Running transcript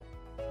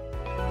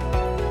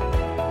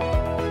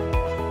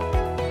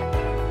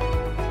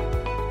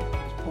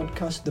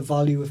podcast, the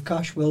value of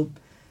cash. Well,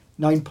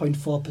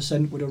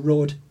 9.4% would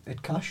erode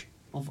at cash,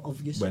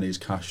 obviously. When is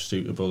cash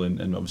suitable?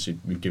 And obviously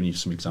we've given you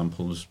some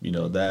examples,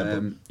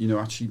 there.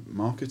 Actually,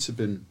 markets have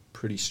been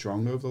pretty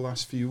strong over the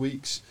last few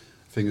weeks.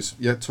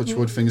 Touch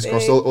wood, fingers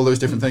crossed, all those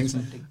different things.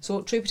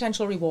 So True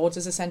Potential Rewards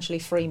is essentially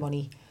free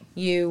money.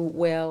 You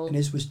will... And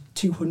his was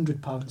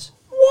 £200.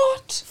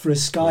 What? For a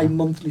Sky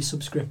monthly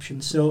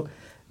subscription. So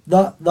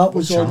that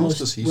was almost...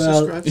 Does he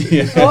subscribe to?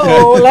 Yeah.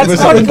 Oh,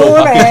 let's not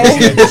go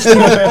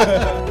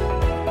there.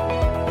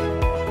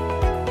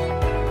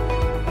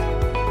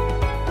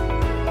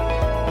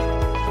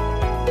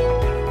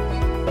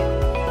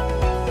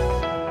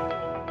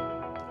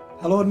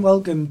 Hello and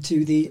welcome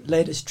to the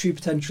latest True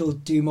Potential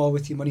Do More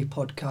With Your Money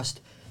podcast.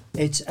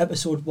 It's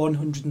episode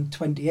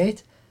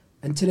 128,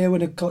 and today we're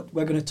going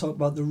to talk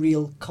about the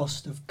real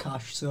cost of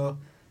cash. So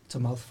it's a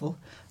mouthful.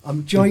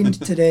 I'm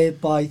joined today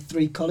by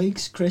three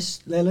colleagues: Chris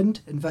Leyland,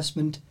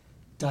 Investment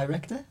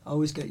Director. I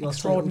always get your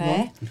title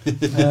wrong.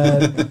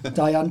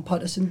 Diane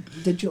Patterson,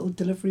 Digital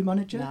Delivery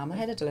Manager. No, I'm a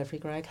head of delivery,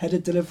 Greg. Head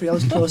of Delivery, I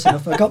was close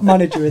enough. I got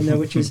Manager in there,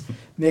 which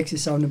makes it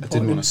sound I important.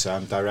 didn't want to say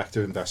I'm Director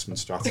of Investment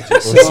Strategy.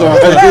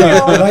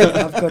 Right,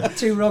 I've got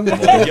two wrong.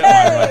 Let's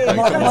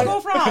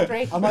go for a hat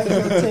trick. I might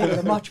have taken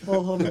a match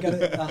ball home and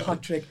get a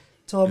hat trick.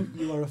 Tom,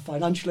 you are a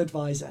financial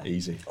advisor.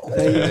 Easy.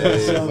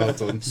 Well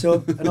done.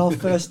 So, and our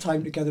first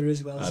time together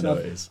as well. I know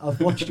it is.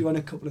 I've watched you on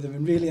a couple of them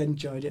and really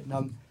enjoyed it, and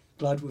I'm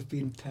glad we've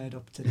been paired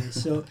up today.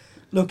 So,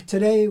 look,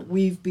 today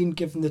we've been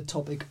given the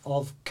topic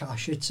of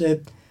cash. It's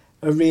a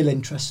real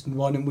interesting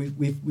one, and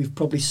we've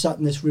probably sat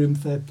in this room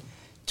for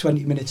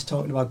 20 minutes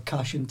talking about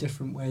cash in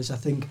different ways. I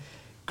think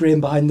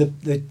Graham behind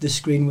the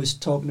screen was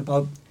talking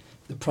about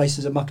the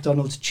prices of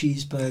McDonald's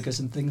cheeseburgers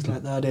and things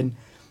like that, and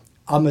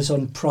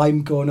Amazon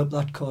Prime going up.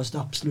 That caused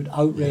absolute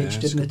outrage,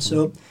 didn't it?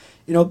 So,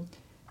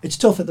 it's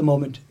tough at the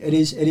moment. It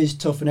is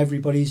tough, and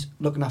everybody's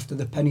looking after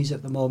the pennies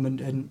at the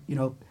moment. And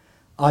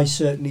I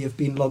certainly have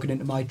been logging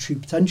into my True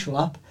Potential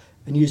app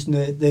and using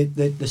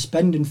the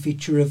spending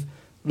feature of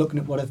looking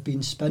at what I've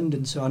been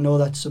spending. So I know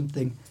that's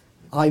something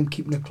I'm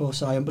keeping a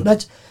close eye on.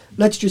 But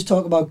let's just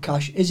talk about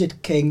cash. Is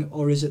it king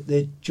or is it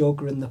the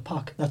joker in the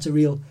pack? That's a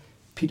real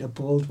Peter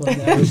Bold one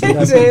there, isn't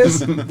it? It is.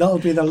 That'll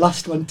be the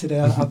last one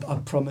today, I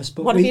promise.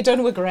 But What have you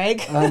done with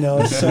Greg? I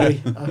know,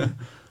 sorry.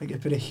 I get a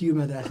bit of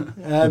humour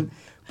there.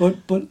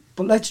 But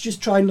let's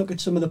just try and look at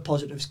some of the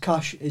positives.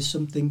 Cash is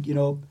something,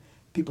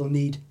 people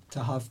need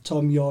to have.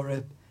 Tom, you're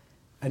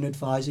an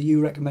advisor. You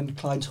recommend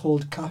clients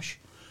hold cash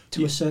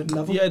to a certain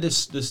level? Yeah,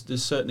 there's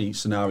certainly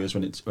scenarios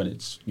when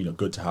it's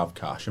good to have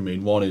cash. I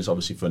mean, one is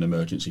obviously for an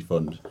emergency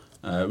fund.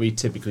 We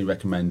typically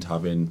recommend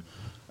having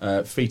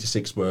 3 to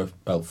 6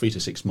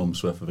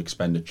 months worth of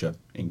expenditure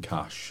in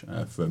cash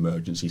for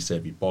emergencies. Say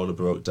if your boiler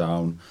broke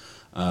down,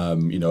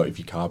 if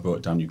your car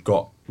broke down, you've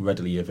got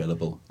readily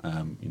available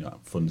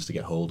funds to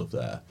get hold of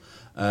there.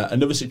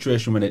 Another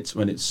situation when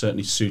it's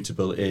certainly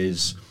suitable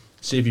is,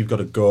 say if you've got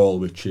a goal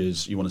which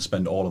is you want to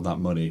spend all of that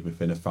money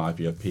within a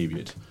 5-year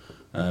period.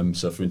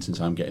 So for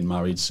instance, I'm getting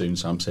married soon,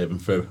 so I'm saving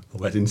for a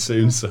wedding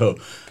soon. So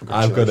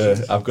I've got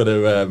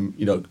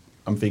to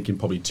I'm thinking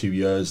probably 2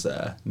 years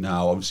there.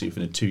 Now, obviously,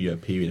 within a 2-year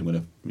period, I'm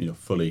going to,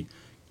 fully,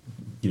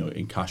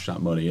 encash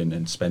that money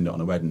and spend it on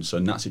a wedding. So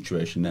in that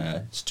situation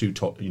there, it's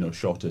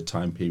shorter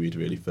time period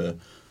really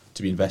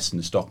to be invested in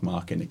the stock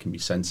market, and it can be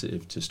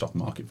sensitive to stock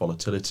market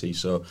volatility.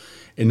 So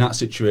in that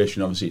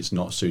situation, obviously, it's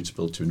not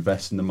suitable to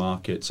invest in the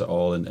markets at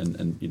all,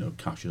 and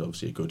cash is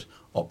obviously a good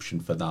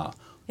option for that.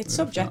 It's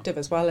subjective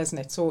as well, isn't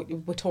it? So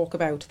we talk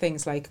about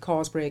things like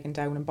cars breaking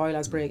down and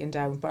boilers breaking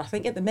down, but I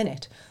think at the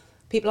minute,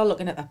 people are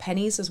looking at their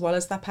pennies as well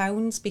as their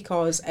pounds,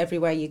 because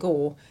everywhere you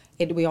go,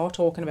 we are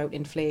talking about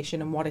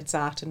inflation and what it's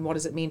at and what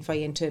does it mean for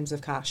you in terms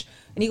of cash.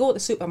 And you go to the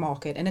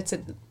supermarket and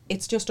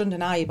it's just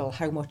undeniable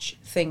how much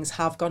things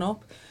have gone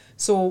up.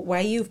 So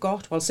where you've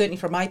got, well, certainly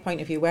from my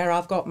point of view, where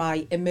I've got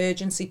my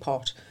emergency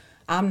pot,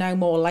 I'm now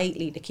more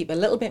likely to keep a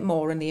little bit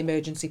more in the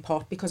emergency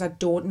pot because I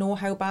don't know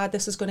how bad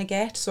this is going to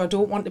get. So I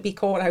don't want to be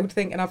caught out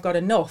thinking I've got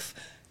enough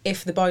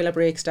if the boiler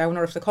breaks down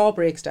or if the car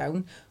breaks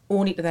down,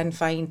 only to then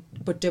find,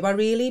 but do I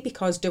really?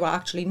 Because do I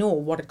actually know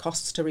what it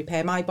costs to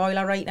repair my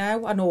boiler right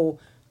now? I know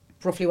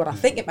roughly what I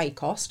think it might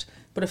cost,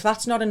 but if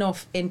that's not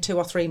enough in 2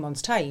 or 3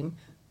 months' time,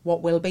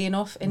 what will be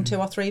enough in 2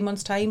 or 3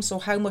 months' time? So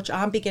how much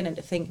I'm beginning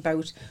to think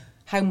about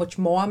how much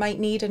more I might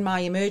need in my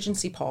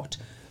emergency pot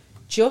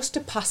just to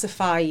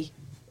pacify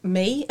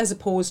me, as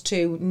opposed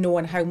to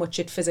knowing how much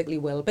it physically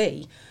will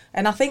be.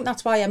 And I think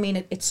that's why,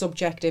 it's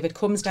subjective. It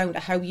comes down to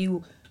how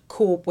you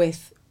cope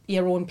with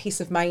your own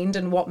peace of mind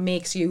and what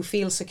makes you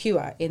feel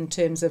secure in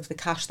terms of the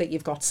cash that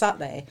you've got sat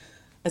there,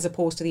 as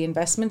opposed to the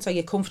investments. Are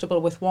you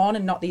comfortable with one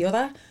and not the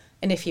other?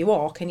 And if you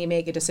are, can you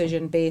make a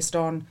decision based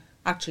on,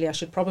 actually, I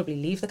should probably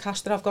leave the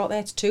cash that I've got there,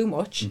 it's too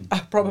much, I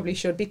probably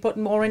should be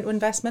putting more into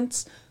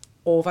investments,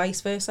 or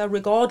vice versa,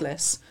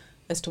 regardless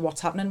as to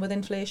what's happening with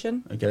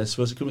inflation? Again, I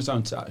suppose it comes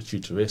down to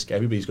attitude to risk.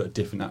 Everybody's got a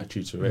different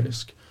attitude to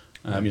risk.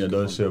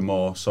 Those who are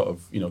more sort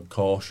of,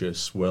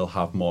 cautious will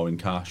have more in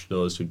cash.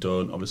 Those who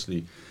don't,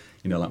 obviously,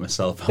 like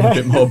myself, I'm a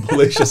bit more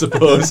bullish, I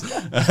suppose.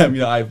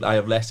 I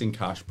have less in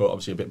cash, but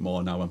obviously a bit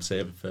more now. I'm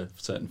saving for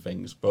certain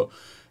things, but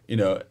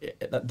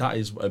that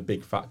is a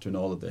big factor in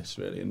all of this,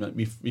 really. And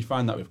we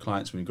find that with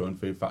clients when we're going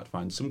through fact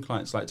find. Some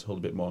clients like to hold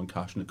a bit more in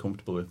cash and are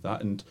comfortable with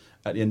that. And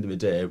at the end of the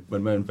day,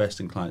 when we're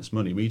investing clients'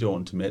 money, we don't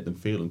want to make them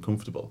feel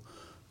uncomfortable.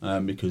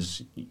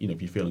 Because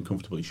if you feel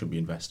uncomfortable, you shouldn't be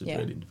invested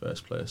really in the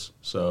first place.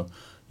 So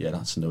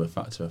that's another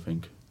factor, I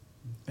think.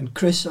 And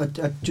Chris, I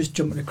just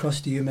jumping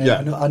across to you, mate.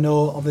 Yeah. I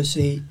know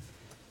obviously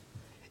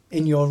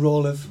in your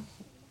role of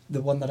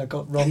the one that I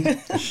got wrong,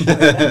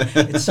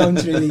 it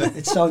sounds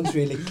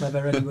really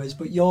clever anyways,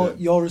 but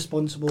you're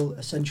responsible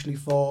essentially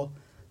for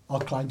our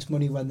clients'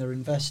 money when they're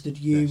invested.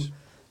 You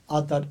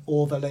add that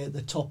overlay at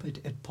the top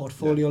at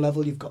portfolio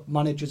level. You've got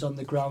managers on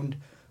the ground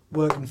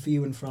working for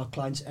you and for our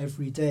clients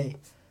every day.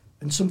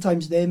 And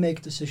sometimes they make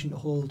a decision to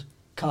hold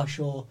cash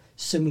or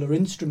similar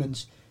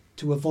instruments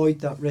to avoid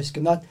that risk.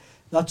 And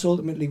that's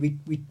ultimately,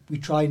 we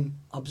try and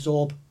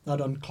absorb that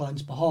on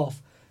clients'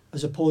 behalf,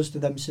 as opposed to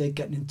them, say,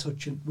 getting in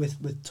touch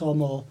with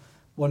Tom or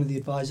one of the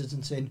advisors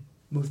and saying,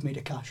 move me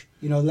to cash.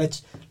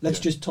 Let's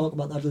just talk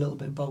about that a little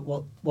bit, about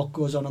what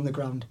goes on the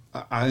ground.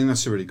 I think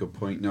that's a really good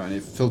point. And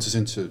it filters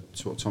into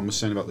what Tom was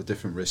saying about the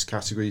different risk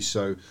categories.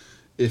 So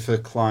if a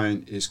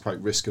client is quite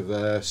risk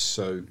averse,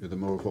 so the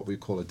more of what we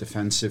call a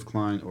defensive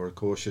client or a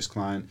cautious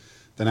client,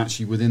 then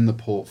actually within the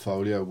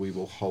portfolio we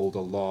will hold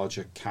a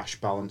larger cash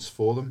balance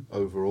for them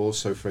overall.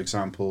 So for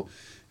example,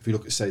 if you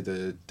look at, say,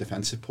 the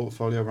defensive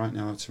portfolio right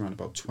now, it's around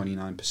about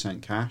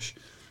 29% cash.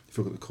 If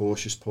you look at the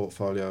cautious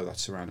portfolio,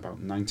 that's around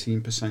about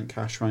 19%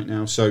 cash right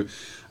now. So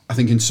I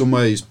think in some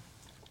ways,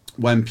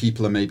 when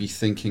people are maybe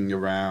thinking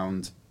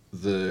around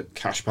the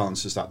cash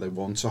balances that they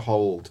want to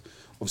hold,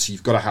 obviously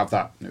you've got to have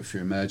that for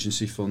your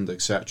emergency fund,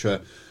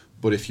 etc.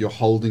 But if you're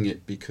holding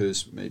it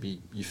because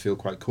maybe you feel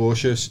quite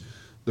cautious,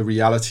 the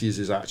reality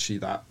is actually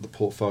that the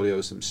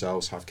portfolios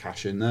themselves have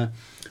cash in there.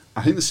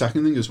 I think the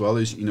second thing as well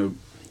is,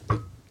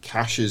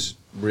 cash is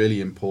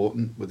really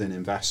important within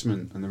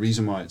investment, and the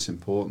reason why it's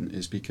important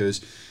is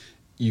because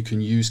you can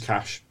use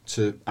cash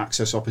to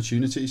access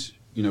opportunities.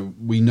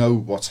 We know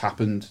what's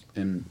happened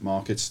in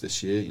markets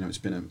this year. It's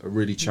been a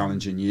really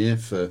challenging year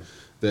for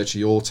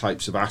virtually all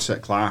types of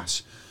asset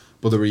class.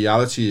 But the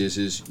reality is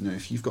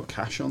if you've got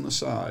cash on the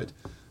side,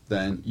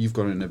 then you've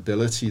got an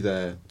ability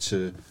there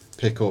to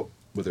pick up,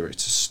 whether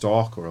it's a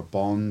stock or a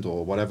bond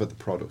or whatever the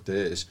product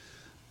is,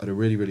 at a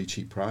really, really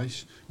cheap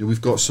price.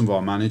 We've got some of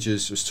our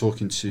managers. I was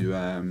talking to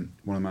one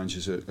of the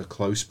managers at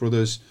Close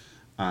Brothers,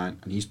 and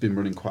he's been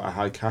running quite a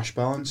high cash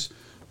balance,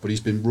 but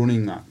he's been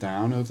running that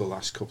down over the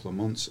last couple of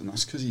months, and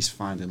that's because he's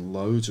finding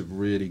loads of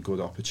really good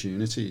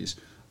opportunities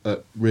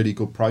at really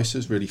good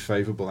prices, really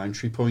favourable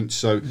entry points.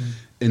 So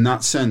in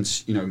that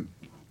sense,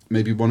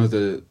 maybe one of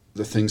the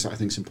things that I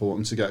think is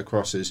important to get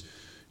across is,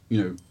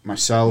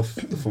 myself,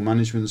 the fund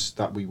managements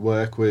that we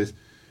work with,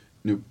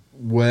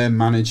 we're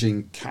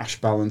managing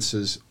cash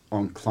balances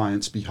on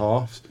clients'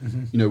 behalf.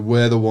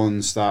 We're the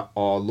ones that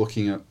are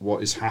looking at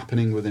what is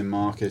happening within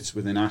markets,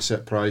 within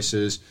asset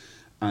prices,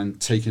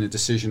 and taking a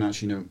decision,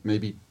 actually,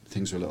 maybe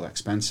things are a little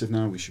expensive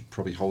now, we should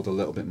probably hold a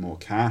little bit more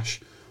cash.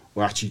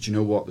 Or actually, do you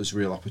know what, there's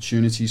real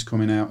opportunities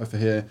coming out of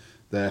here,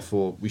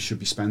 therefore we should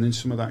be spending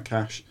some of that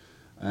cash.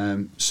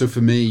 So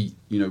for me,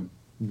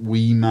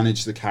 we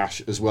manage the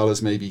cash as well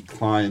as maybe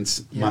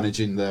clients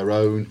managing their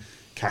own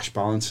cash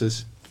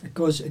balances. It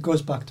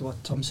goes back to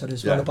what Tom said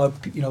as well about,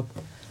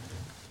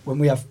 when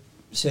we have,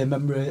 say, a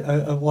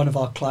member, one of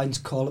our clients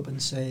call up and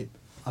say,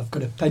 I've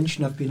got a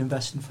pension, I've been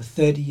investing for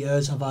 30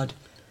 years, I've had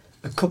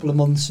a couple of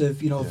months of,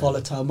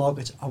 volatile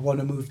markets, I want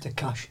to move to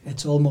cash.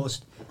 It's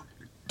almost,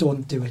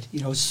 don't do it.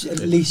 At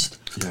least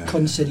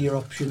consider your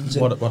options.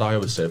 What I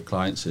always say to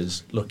clients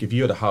is, look, if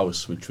you had a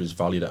house which was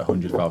valued at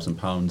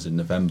 £100,000 in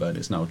November and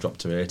it's now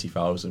dropped to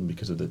 80,000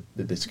 because of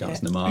the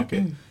discounts in the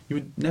market, you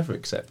would never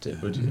accept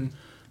it, would you?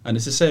 And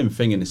it's the same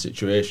thing in the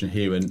situation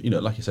here. And,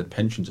 like I said,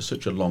 pensions are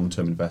such a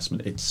long-term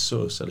investment. It's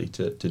so silly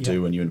to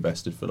do when you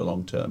invested for the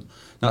long term.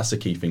 That's the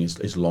key thing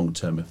is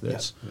long-term of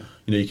this.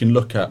 Yeah. You can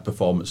look at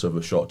performance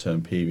over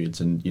short-term periods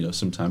and,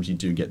 sometimes you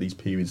do get these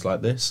periods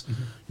like this.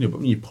 But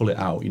when you pull it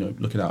out,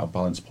 looking at our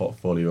balanced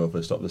portfolio over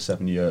the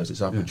 7 years,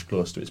 it's averaged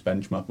close to its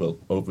benchmark,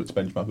 over its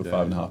benchmark of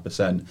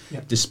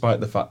 5.5%,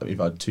 despite the fact that we've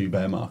had 2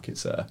 bear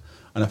markets there.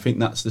 And I think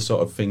that's the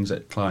sort of things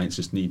that clients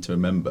just need to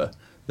remember.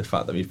 The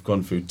fact that we've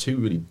gone through 2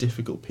 really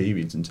difficult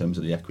periods in terms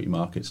of the equity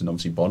markets and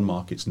obviously bond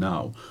markets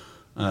now.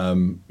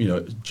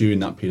 During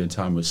that period of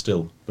time, we're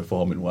still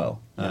performing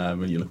well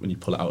when you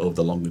pull it out over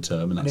the longer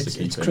term, and that's the key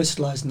thing. It's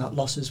crystallising that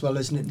loss as well,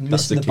 isn't it? And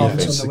missing the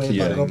bounce on the way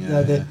back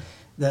up.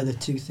 They're the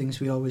 2 things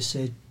we always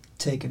say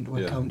take into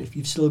account. If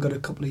you've still got a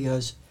couple of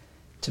years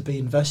to be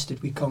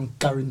invested, we can't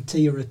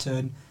guarantee a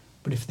return,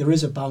 but if there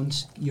is a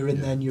bounce, you're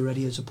in there and you're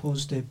ready, as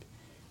opposed to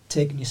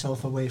taking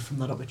yourself away from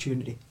that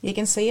opportunity. You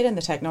can see it in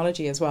the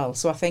technology as well.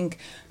 So I think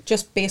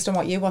just based on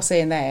what you were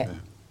saying there,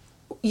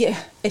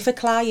 yeah, if a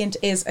client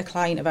is a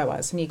client of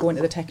ours and you go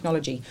into the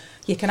technology,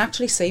 you can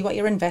actually see what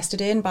you're invested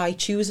in by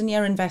choosing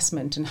your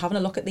investment and having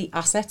a look at the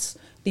assets,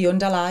 the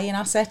underlying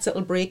assets.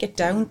 It'll break it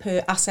down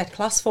per asset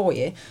class for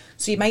you.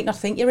 So you might not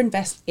think you're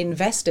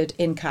invested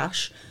in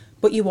cash,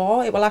 but you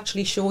are. It will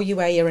actually show you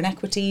where you're in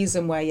equities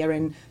and where you're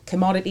in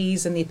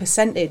commodities and the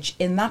percentage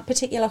in that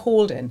particular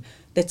holding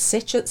that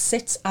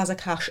sits as a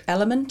cash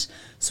element.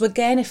 So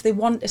again, if they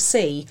want to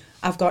see,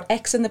 I've got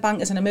X in the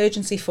bank as an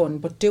emergency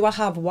fund, but do I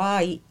have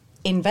Y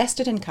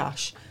invested in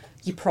cash?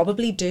 You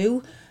probably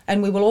do.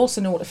 And we will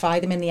also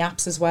notify them in the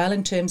apps as well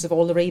in terms of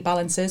all the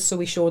rebalances. So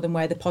we show them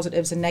where the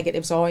positives and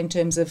negatives are in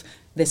terms of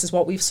this is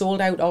what we've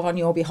sold out of on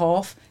your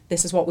behalf,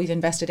 this is what we've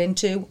invested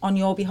into on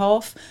your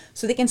behalf.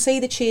 So they can see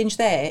the change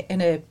there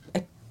in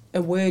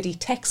a wordy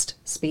text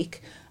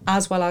speak,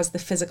 as well as the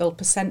physical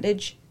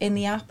percentage in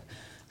the app.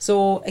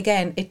 So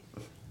again,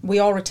 we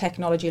are a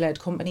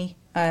technology-led company.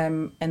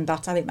 And I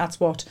think that's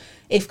what,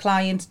 if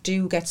clients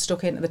do get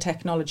stuck into the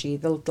technology,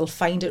 they'll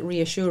find it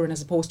reassuring,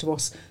 as opposed to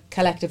us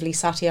collectively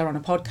sat here on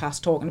a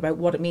podcast talking about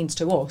what it means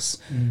to us.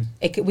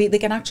 They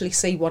can actually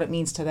see what it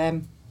means to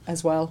them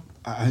as well.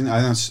 I think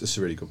that's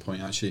a really good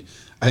point, actually.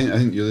 I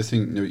think the other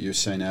thing that you were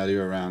saying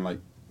earlier around, like,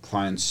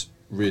 clients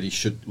really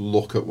should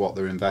look at what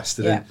they're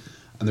invested in.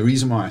 And the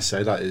reason why I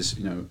say that is,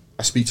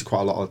 I speak to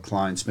quite a lot of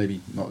clients, maybe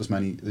not as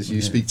many as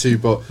you speak to,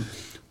 but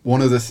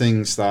one of the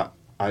things that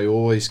I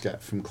always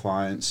get from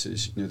clients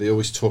is, they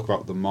always talk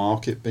about the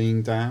market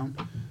being down,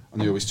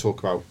 and they always talk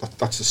about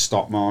that's the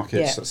stock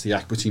markets, that's the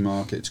equity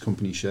markets,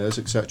 company shares,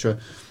 etc.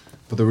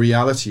 But the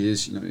reality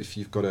is, if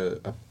you've got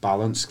a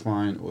balanced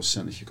client, or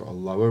certainly if you've got a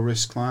lower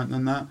risk client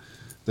than that,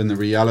 then the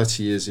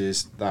reality is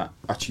that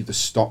actually the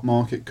stock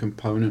market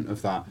component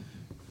of that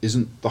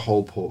isn't the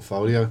whole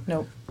portfolio.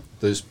 No.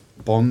 There's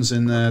bonds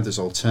in there, there's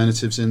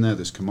alternatives in there,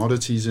 there's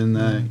commodities in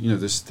there,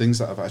 there's things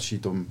that have actually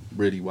done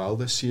really well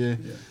this year.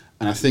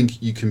 And I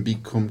think you can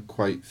become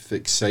quite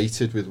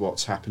fixated with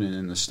what's happening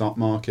in the stock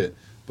market,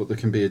 but there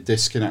can be a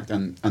disconnect,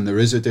 and there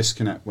is a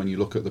disconnect when you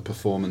look at the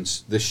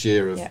performance this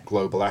year of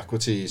global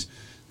equities,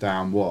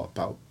 down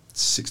about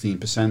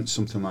 16%,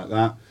 something like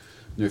that.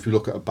 If you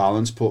look at a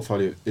balanced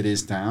portfolio, it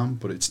is down,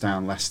 but it's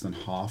down less than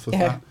half of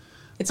that.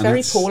 It's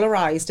very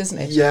polarised, isn't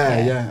it?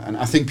 Yeah. And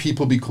I think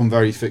people become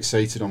very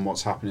fixated on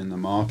what's happening in the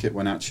market,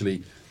 when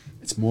actually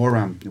it's more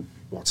around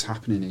what's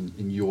happening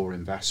in your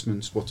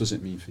investments. What does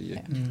it mean for you?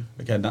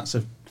 Again, that's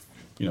a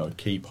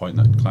key point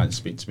that clients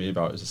speak to me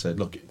about. Is I said,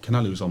 look, can I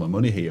lose all my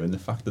money here? And the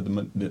fact of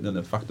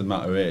the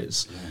matter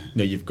is,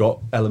 you've got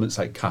elements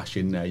like cash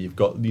in there, you've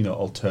got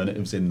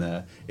alternatives in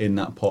there in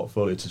that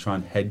portfolio to try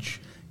and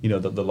hedge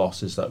the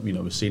losses that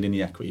we're seeing in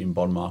the equity and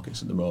bond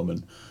markets at the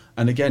moment.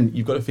 And again,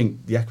 you've got to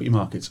think the equity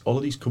markets, all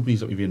of these companies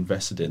that we've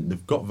invested in,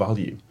 they've got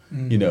value,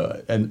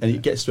 and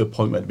it gets to a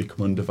point where they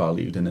become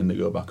undervalued and then they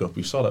go back up.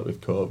 We saw that with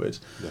COVID.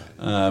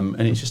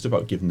 And it's just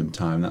about giving them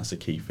time. That's the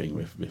key thing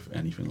with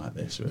anything like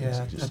this. Really.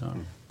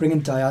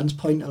 Bringing Diane's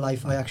point to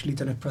life, I actually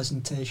done a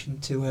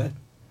presentation to a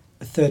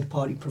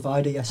third-party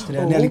provider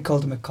yesterday. I nearly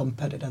called them a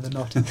competitor, they're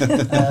not.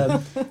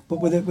 But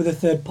with a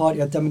third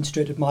party, I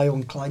demonstrated my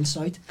own client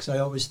site, because I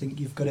always think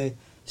you've got to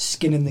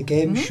skin in the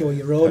game, show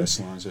your own.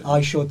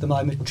 I showed them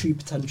I'm a True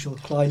Potential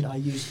client. I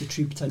use the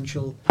True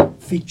Potential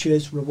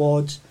features,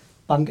 rewards,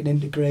 banking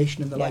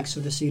integration and the like, so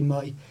they're seeing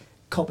my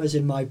coppers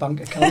in my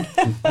bank account.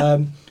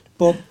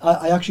 But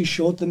I actually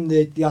showed them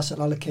the asset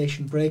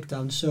allocation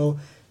breakdown. So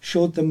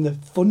showed them the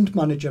fund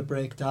manager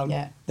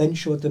breakdown, then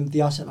showed them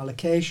the asset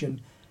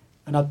allocation,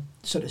 and I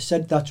sort of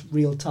said that's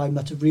real time,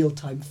 that's a real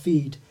time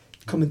feed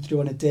coming through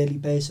on a daily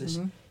basis.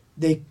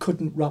 They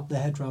couldn't wrap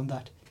their head around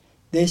that.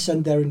 They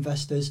send their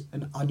investors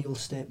an annual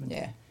statement.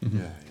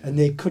 And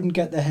they couldn't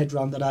get their head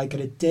around that I get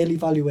a daily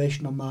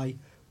valuation on my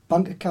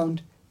bank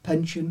account,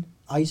 pension,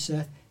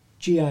 ISA,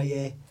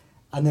 GIA,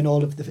 and then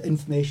all of the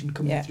information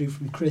coming through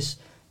from Chris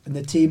and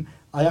the team.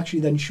 I actually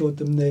then showed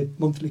them the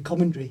monthly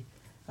commentary,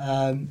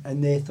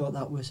 and they thought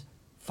that was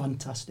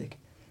fantastic.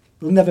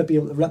 We'll never be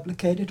able to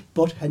replicate it,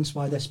 but hence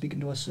why they're speaking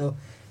to us. So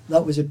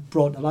that was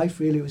brought to life,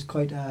 really. It was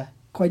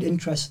quite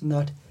interesting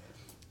that,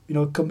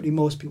 a company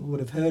most people would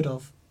have heard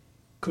of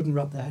couldn't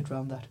wrap their head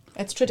around that.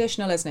 It's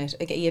traditional, isn't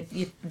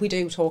it? We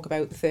do talk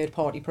about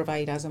third-party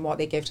providers and what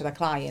they give to their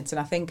clients, and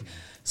I think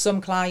some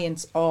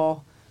clients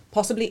are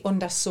possibly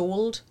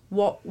undersold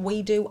what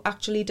we do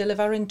actually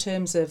deliver in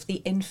terms of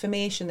the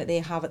information that they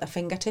have at their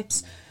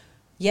fingertips.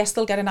 Yes,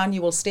 they'll get an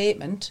annual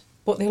statement,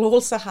 but they'll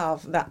also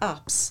have the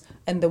apps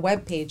and the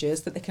web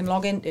pages that they can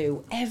log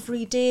into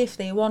every day if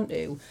they want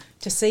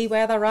to see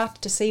where they're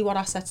at, to see what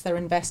assets they're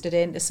invested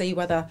in, to see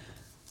whether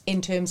in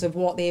terms of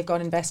what they've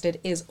got invested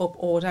is up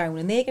or down,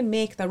 and they can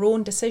make their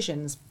own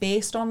decisions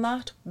based on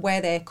that, where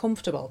they're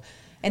comfortable,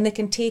 and they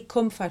can take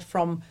comfort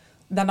from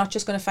they're not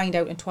just going to find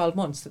out in 12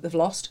 months that they've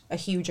lost a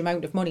huge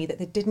amount of money that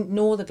they didn't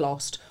know they'd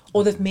lost,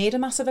 or they've made a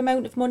massive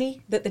amount of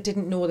money that they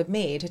didn't know they've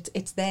made.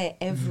 It's there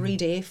every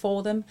day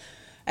for them.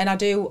 And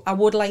I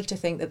would like to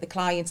think that the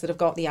clients that have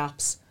got the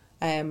apps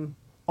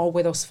are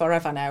with us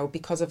forever now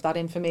because of that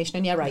information.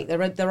 And you're right,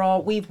 there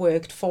are we've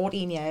worked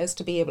 14 years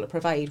to be able to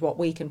provide what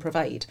we can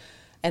provide,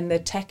 and the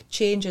tech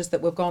changes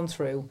that we've gone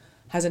through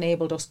has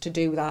enabled us to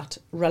do that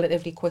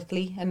relatively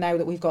quickly. And now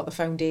that we've got the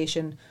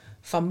foundation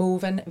for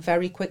moving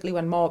very quickly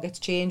when markets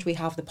change, we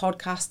have the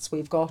podcasts,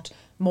 we've got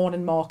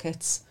morning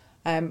markets.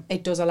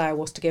 It does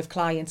allow us to give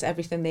clients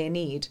everything they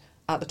need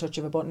at the touch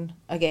of a button,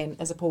 again,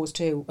 as opposed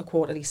to a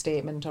quarterly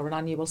statement or an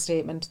annual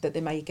statement that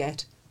they might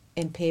get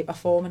in paper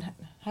form. And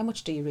how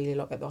much do you really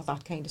look at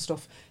that kind of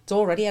stuff? It's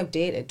already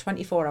outdated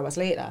 24 hours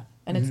later,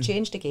 and it's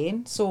changed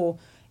again. So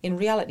in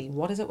reality,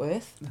 what is it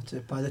worth? That's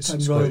it. By the time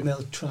Royal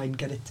Mail try and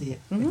get it to you,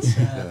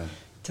 it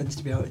tends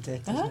to be out of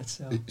date, doesn't it?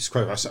 So. It's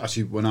quite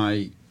actually when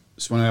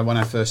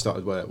I first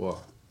started work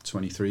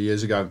 23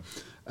 years ago,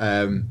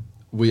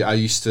 I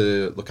used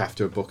to look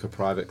after a book of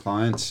private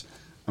clients,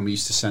 and we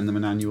used to send them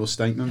an annual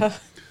statement.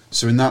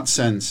 So in that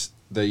sense,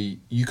 they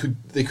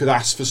could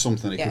ask for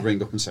something. They could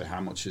ring up and say, how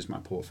much is my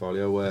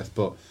portfolio worth?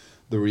 But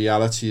the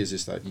reality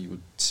is that you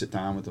would sit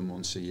down with them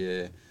once a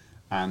year,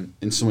 and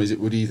in some ways it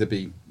would either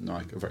be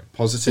like a very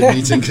positive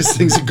meeting because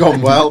things had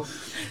gone well,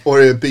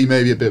 or it would be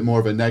maybe a bit more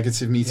of a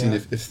negative meeting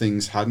if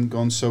things hadn't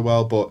gone so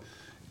well. But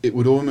it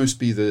would almost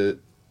be the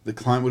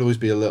client would always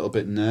be a little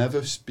bit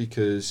nervous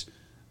because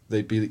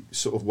they'd be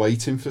sort of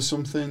waiting for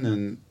something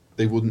and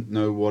they wouldn't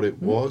know what it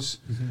was.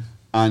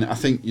 And I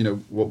think,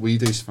 what we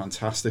do is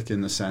fantastic in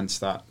the sense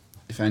that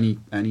if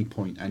any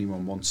point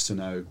anyone wants to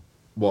know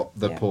what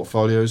their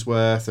portfolio is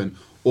worth and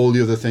all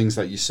the other things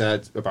that you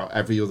said about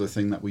every other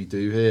thing that we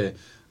do here,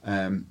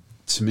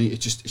 to me,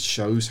 it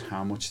shows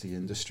how much the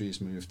industry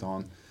has moved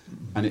on.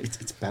 And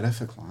it's better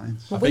for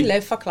clients. Well, we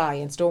live for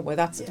clients, don't we?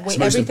 That's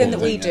everything that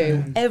we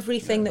do.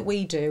 Everything that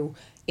we do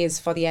is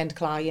for the end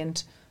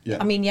client. Yeah.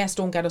 I mean, yes,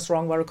 don't get us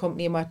wrong. We're a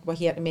company and we're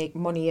here to make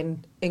money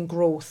and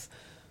growth,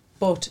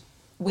 but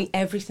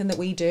everything that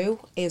we do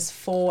is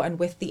for and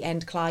with the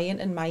end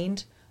client in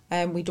mind.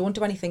 We don't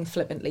do anything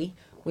flippantly.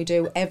 We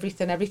do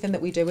everything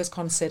that we do is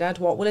considered.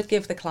 What will it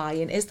give the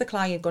client? Is the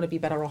client going to be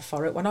better off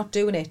for it? We're not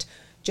doing it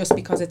just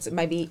because it's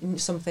maybe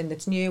something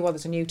that's new or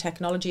there's a new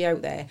technology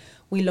out there.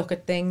 We look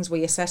at things,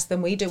 we assess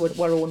them, we do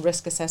our own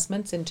risk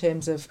assessments in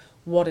terms of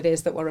what it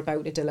is that we're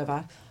about to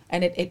deliver.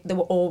 And there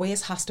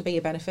always has to be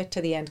a benefit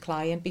to the end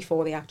client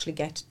before they actually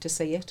get to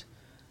see it.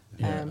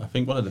 Yeah, I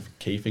think one of the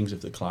key things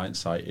of the client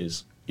site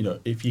is,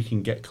 if you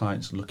can get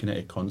clients looking at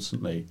it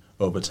constantly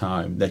over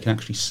time, they can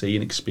actually see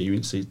and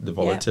experience the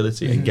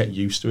volatility and get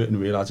used to it and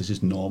realise this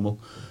is normal.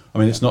 I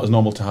mean, it's not as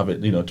normal to have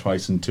it,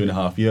 twice in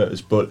 2.5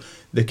 years, but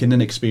they can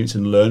then experience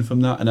and learn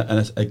from that.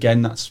 And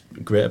again, that's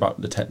great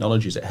about the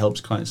technologies. It helps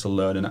clients to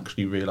learn and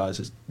actually realise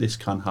that this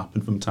can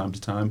happen from time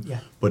to time,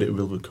 but it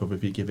will recover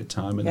if you give it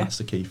time, and that's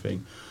the key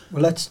thing.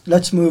 Well,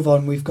 let's move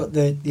on. We've got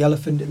the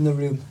elephant in the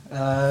room,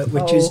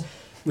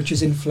 which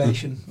is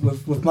inflation.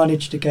 We've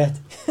managed to get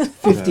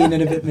 15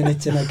 and a bit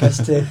minutes in, I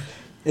guess,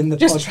 in the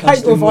just podcast. Just try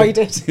to avoid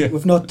it.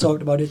 We've not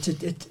talked about it.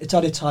 It's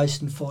at its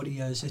highest in 40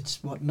 years. It's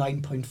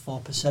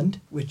 9.4%,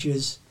 which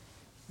is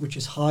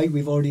high.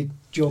 We've already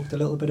joked a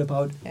little bit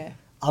about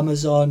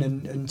Amazon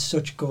and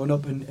such going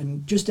up,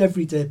 and just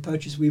everyday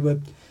purchase. We were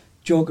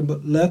joking,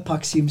 but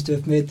Lurpak seems to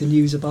have made the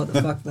news about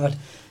the fact that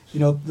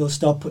they'll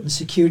start putting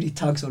security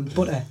tags on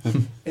butter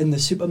in the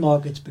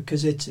supermarkets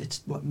because it's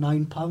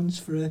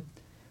 £9 for a.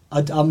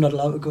 I'm not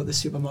allowed to go to the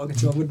supermarket,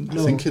 so I wouldn't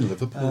know. I think in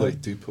Liverpool they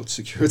do put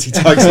security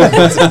tags on.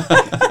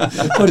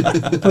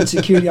 they put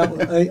security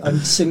on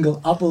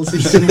single apples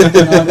and single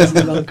bananas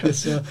as well,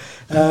 Chris. So,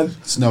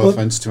 it's no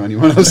offence to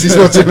anyone else who's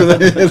watching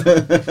with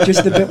it.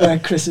 Just the bit where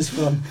Chris is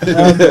from.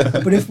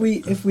 But if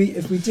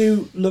we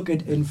do look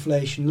at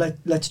inflation,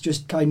 let's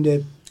just kind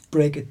of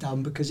break it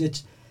down, because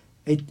it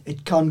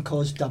can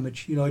cause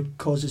damage. It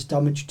causes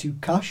damage to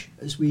cash,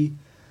 as we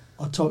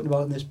are talking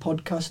about in this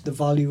podcast. The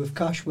value of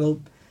cash,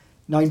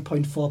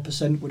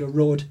 9.4% would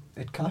erode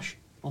at cash,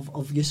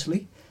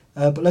 obviously.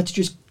 But let's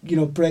just,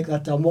 break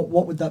that down.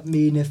 What would that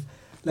mean if,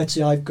 let's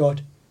say, I've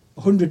got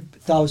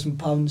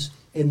 £100,000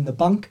 in the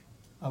bank?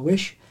 I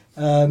wish.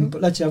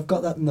 But let's say I've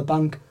got that in the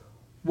bank.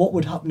 What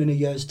would happen in a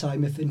year's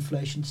time if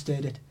inflation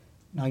stayed at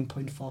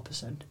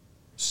 9.4%?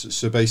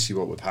 So basically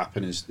what would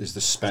happen is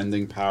the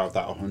spending power of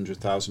that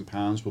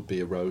 £100,000 would be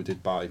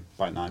eroded by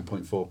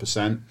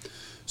 9.4%.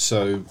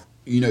 So,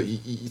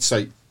 you'd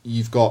say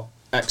you've got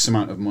X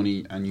amount of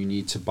money and you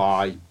need to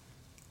buy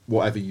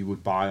whatever you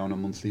would buy on a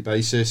monthly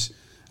basis,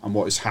 and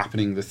what is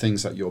happening, the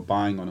things that you're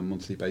buying on a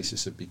monthly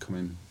basis are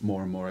becoming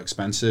more and more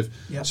expensive.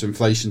 So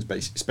inflation's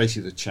it's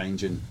basically the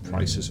change in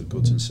prices of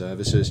goods and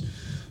services.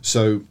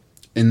 So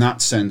in that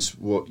sense,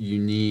 what you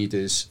need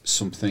is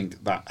something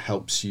that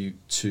helps you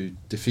to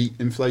defeat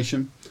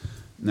inflation.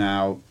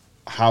 Now,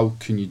 how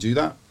can you do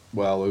that?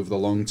 Well, over the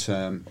long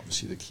term,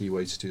 obviously the key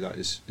way to do that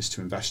is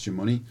to invest your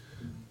money.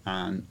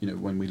 And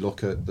when we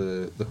look at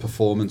the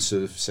performance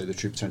of, say, the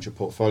True Potential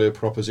Portfolio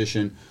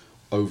proposition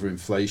over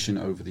inflation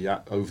over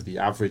the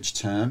average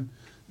term,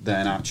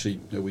 then actually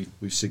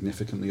we've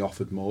significantly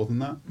offered more than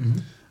that.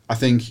 I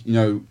think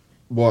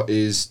what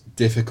is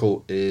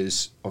difficult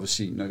is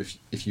obviously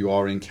if you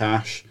are in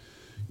cash,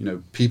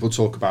 people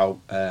talk about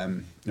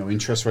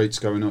interest rates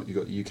going up. You've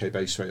got the UK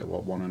base rate at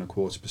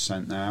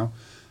 1.25% now.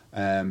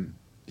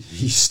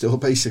 He's still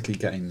basically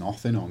getting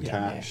nothing on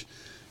cash.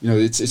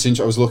 It's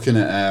interesting. I was looking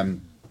at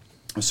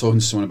I was talking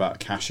to someone about a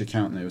cash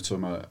account, and they were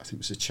talking about, I think it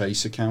was a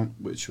Chase account,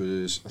 which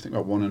was, I think,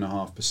 about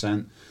 1.5%.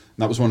 And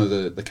that was one of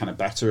the kind of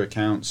better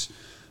accounts.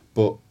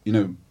 But,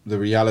 the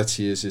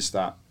reality is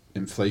that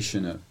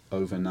inflation at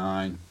over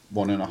 9,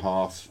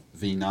 1.5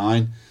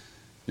 V9,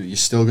 you're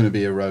still going to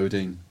be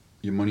eroding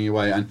your money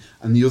away.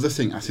 And the other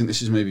thing, I think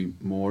this is maybe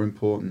more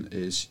important,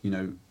 is,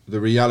 the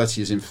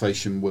reality is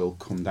inflation will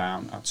come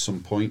down at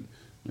some point.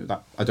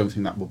 That I don't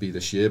think that will be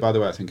this year, by the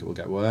way. I think it will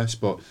get worse.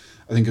 But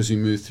I think as we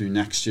move through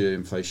next year,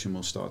 inflation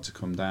will start to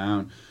come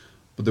down.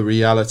 But the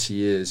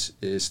reality is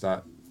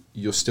that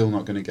you're still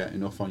not going to get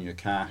enough on your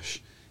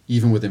cash,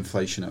 even with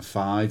inflation at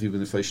 5, even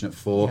with inflation at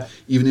 4,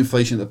 even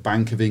inflation at the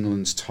Bank of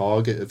England's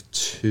target of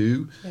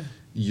 2,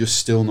 you're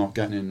still not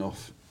getting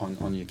enough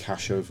on your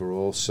cash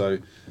overall. So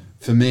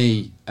for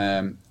me,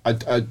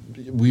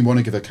 we want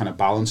to give a kind of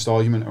balanced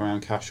argument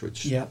around cash,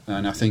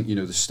 and I think,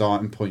 the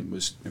starting point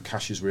was,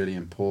 cash is really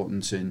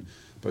important in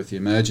both the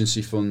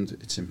emergency fund,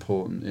 it's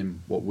important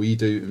in what we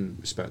do in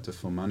respect to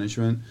fund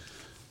management,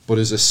 but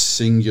as a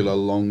singular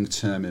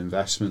long-term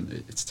investment,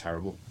 it's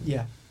terrible.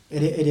 Yeah,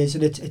 it is,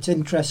 and it's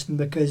interesting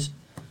because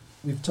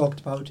we've talked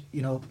about,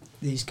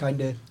 these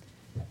kind of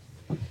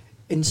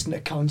instant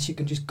accounts you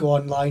can just go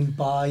online,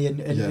 buy and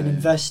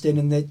invest in,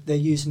 and they're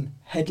using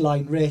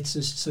headline rates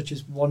such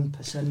as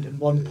 1% and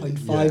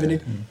 1.5,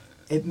 and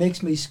it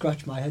makes me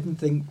scratch my head and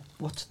think,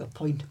 what's the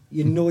point?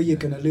 You're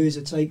going to lose.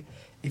 It's like,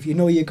 if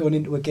you're going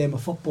into a game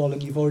of football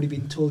and you've already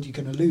been told you're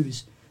going to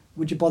lose,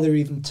 would you bother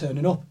even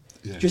turning up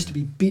just to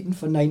be beaten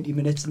for 90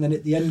 minutes and then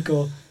at the end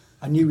go,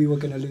 I knew we were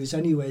going to lose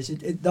anyways?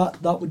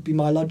 That would be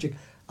my logic.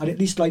 I'd at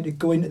least like to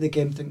go into the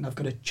game thinking I've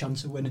got a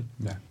chance of winning.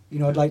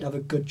 I'd like to have a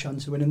good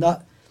chance of winning.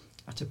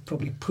 That's a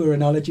probably poor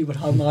analogy, but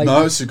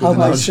it's a good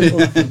analogy.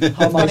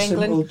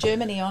 England,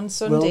 Germany on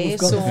Sunday, we've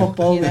got the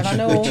football, you never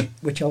know.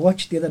 Which I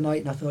watched the other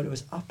night, and I thought it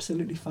was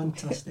absolutely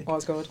fantastic. It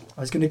was good.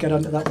 I was going to get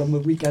onto that one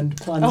with weekend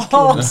plans.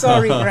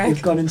 Sorry, Greg.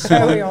 We've gone and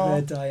started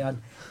there,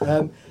 Diane.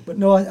 But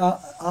no,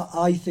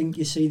 I think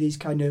you see these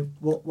kind of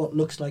what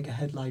looks like a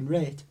headline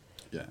rate.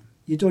 Yeah.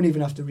 You don't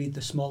even have to read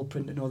the small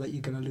print to know that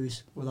you're going to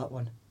lose with that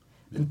one.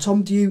 And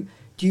Tom, do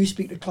you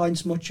speak to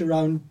clients much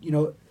around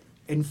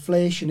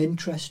inflation,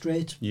 interest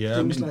rates,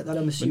 things like that?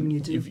 I'm assuming you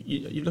do. If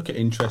you look at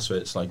interest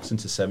rates, like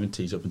since the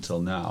 70s up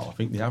until now, I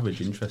think the average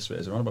interest rate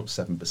is around about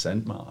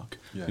 7% mark,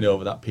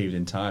 over that period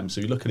in time.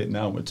 So you look at it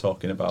now and we're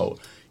talking about,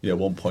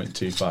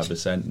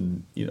 1.25%,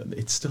 and,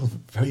 it's still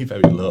very,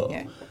 very low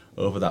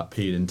over that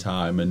period in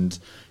time. And,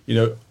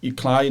 your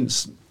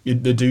clients, they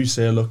do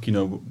say, look,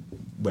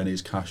 when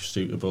is cash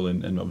suitable?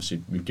 And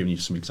obviously we've given you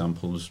some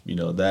examples,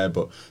 there,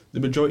 but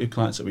the majority of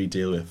clients that we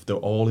deal with, they're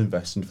all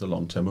investing for the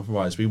long term.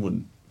 Otherwise we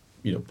wouldn't,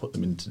 put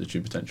them into the true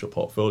potential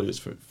portfolios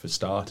for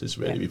starters,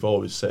 really. We've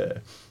always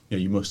said,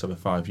 you must have a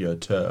 5-year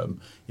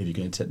term if you're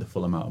going to take the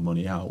full amount of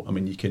money out. I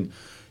mean, you can,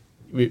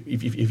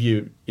 if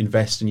you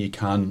invest, and you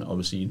can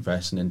obviously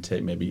invest and then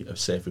take maybe a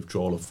safe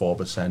withdrawal of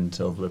 4%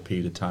 over a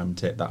period of time and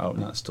take that out,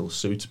 and that's still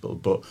suitable.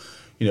 But,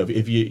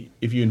 if you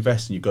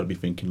invest, and you've got to be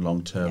thinking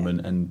long term,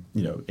 and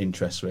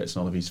interest rates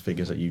and all of these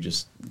figures that you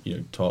just,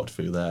 talked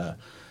through there,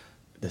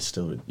 they're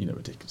still,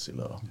 ridiculously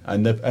low.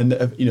 And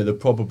they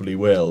probably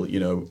will,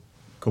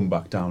 come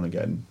back down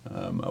again.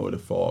 I would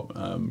have thought,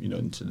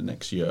 into the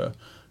next year,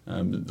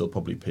 they'll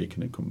probably peak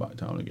and then come back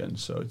down again.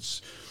 So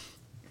it's,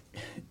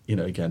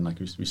 again, like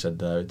we said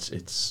there,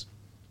 it's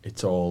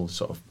all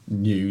sort of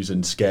news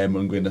and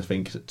scaremongering, I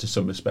think, to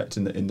some respect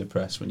in the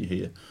press when you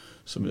hear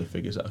some of the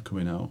figures that are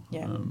coming out.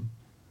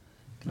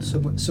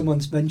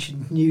 Someone's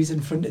mentioned news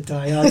in front of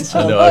Diane. So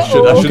I know, I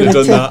should have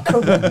done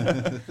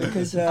that.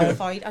 Because,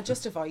 I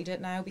just avoid it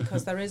now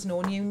because there is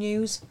no new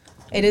news.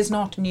 It is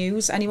not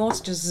news anymore.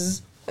 It's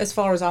just as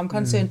far as I'm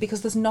concerned,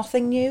 because there's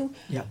nothing new.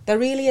 There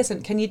really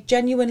isn't. Can you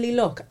genuinely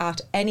look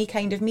at any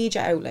kind of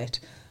media outlet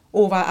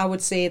over, I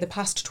would say, the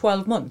past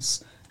 12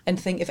 months and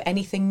think if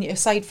anything,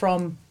 aside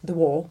from the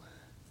war,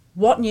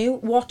 what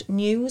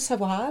news have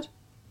we had?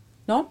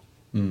 None.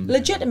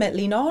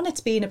 Legitimately none.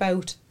 It's been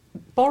about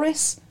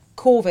Boris,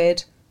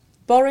 COVID,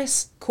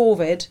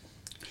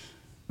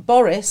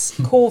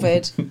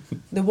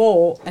 the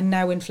war, and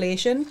now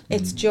inflation.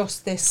 It's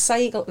just this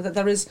cycle that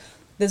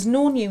there's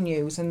no new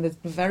news, and there's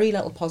very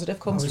little positive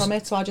comes from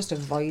it, so I just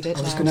avoid it.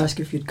 I was going to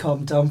ask if you'd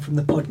calmed down from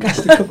the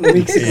podcast a couple of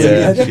weeks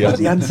ago.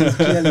 The answer's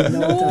clearly no.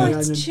 No,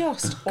 it's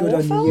just good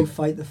awful. on you. You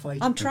fight the fight.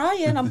 I'm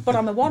trying, but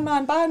I'm a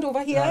one-man band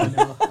over here.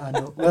 I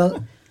know.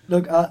 Well,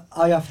 look,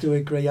 I have to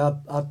agree. I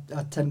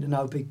tend to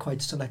now be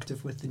quite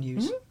selective with the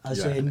news,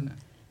 in,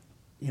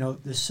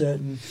 there's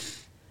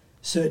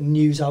certain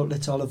news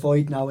outlets I'll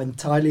avoid now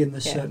entirely, and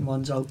there's certain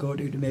ones I'll go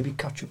to maybe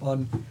catch up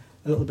on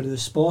a little bit of the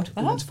sport.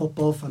 Women's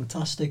football,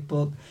 fantastic,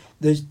 but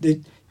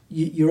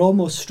you're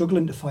almost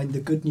struggling to find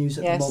the good news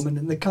at the moment,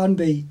 and there can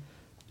be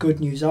good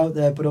news out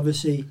there, but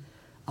obviously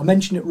I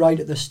mentioned it right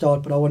at the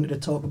start, but I wanted to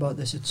talk about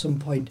this at some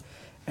point.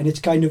 And it's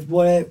kind of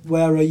where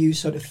are you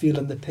sort of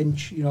feeling the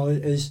pinch, you know,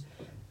 as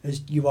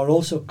you are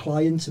also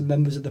clients and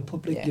members of the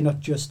public, Yeah. you're not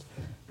just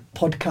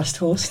podcast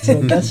hosts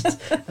or guests.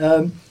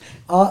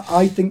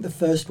 I think the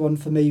first one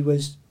for me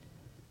was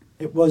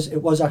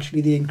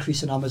actually the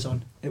increase in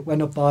Amazon. It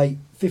went up by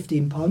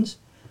 £15,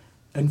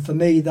 and for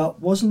me that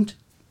wasn't.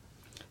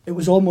 It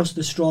was almost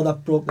the straw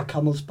that broke the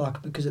camel's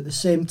back, because at the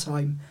same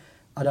time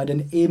I'd had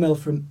an email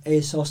from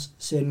ASOS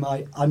saying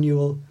my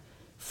annual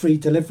free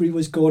delivery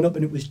was going up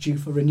and it was due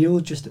for renewal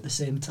just at the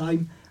same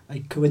time.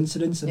 Like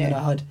coincidence. And then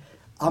I had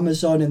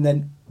Amazon, and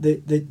then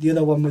the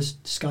other one was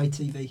Sky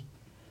TV.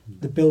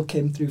 The bill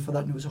came through for that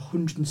and it was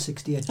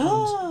 £168.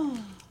 Oh,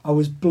 I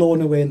was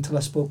blown away until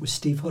I spoke with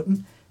Steve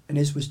Hutton, and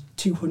his was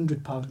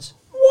 £200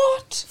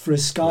 what? for a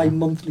Sky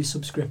monthly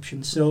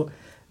subscription. So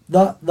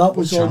that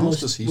was channels almost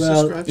does he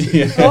well. subscribe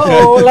to?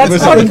 Oh,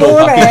 let's not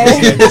go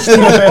there.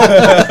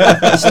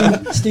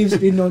 Steve's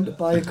been known to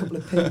buy a couple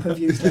of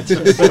pay-per-views. Let's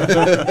just say.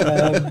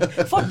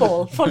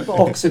 Football.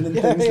 Boxing and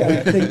things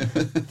Yeah, like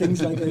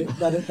things like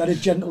that a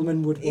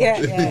gentleman would watch.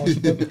 Yeah.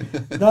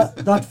 But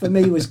that for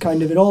me was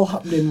kind of, it all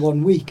happened in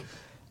 1 week,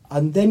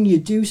 and then you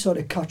do sort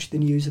of catch the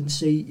news and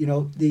see, you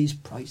know, these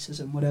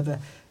prices and whatever,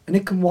 and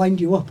it can wind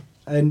you up.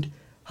 And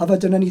have I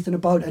done anything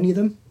about any of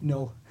them?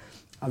 No.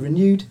 I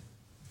renewed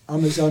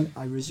Amazon,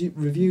 I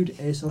reviewed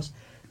ASOS,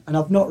 and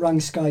I've not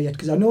rang Sky yet,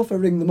 because I know if I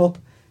ring them up,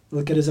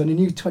 they'll get us on a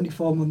new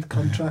 24-month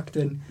contract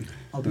and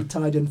I'll be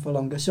tied in for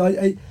longer. So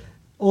I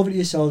over to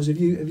yourselves, have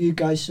you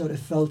guys sort of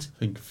felt... I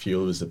think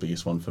fuel was the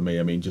biggest one for me.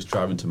 I mean, just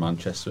driving to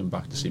Manchester and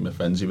back to see my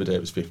friends the other day, it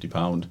was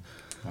 £50,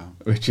 Wow.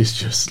 which is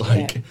just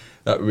like,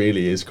 that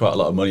really is quite a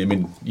lot of money. I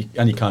mean, you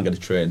can't get a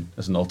train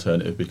as an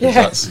alternative, because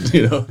that's,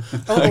 you know,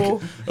 like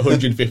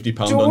 £150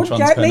 on Don't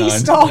get me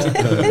Trans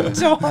started,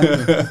 John.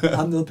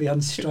 And they'll be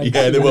on strike.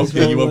 Yeah, they won't as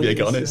well, you won't be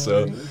able won't to get on it,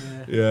 so...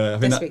 Yeah, I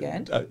This mean,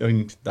 weekend. I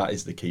mean, that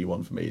is the key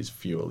one for me, is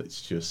fuel. It's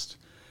just,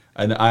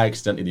 and I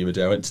accidentally the other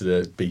day I went to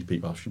the beep.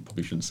 I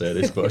probably shouldn't say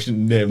this, but I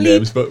shouldn't name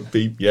names. But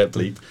beep, yeah,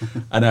 bleep.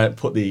 And I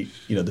put the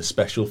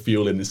special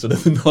fuel in instead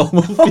of the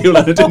normal fuel,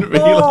 and I didn't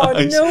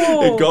realise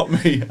no. it got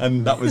me.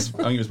 And that was,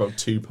 I think it was about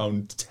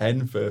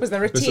 £2.10 for Was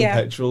there a for some tear?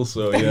 petrol.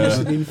 So Must have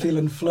yeah. been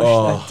feeling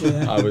flushed that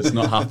day. I was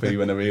not happy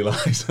when I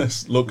realised. I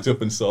looked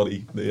up and saw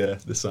the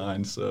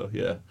sign. So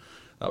yeah,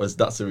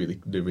 that's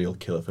the real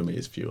killer for me,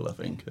 is fuel. I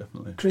think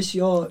definitely. Chris,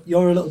 you're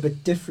a little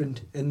bit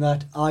different in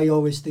that I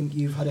always think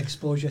you've had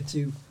exposure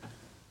to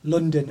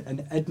London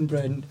and Edinburgh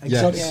and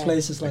exotic Yes.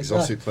 places like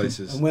Exotic that.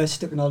 places. And we're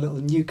stuck in our little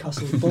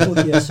Newcastle bubble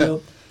here,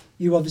 so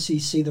you obviously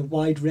see the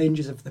wide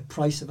ranges of the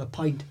price of a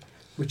pint,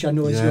 which I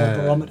know is your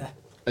barometer.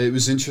 It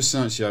was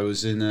interesting actually. I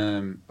was in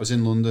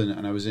London,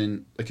 and I was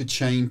in like a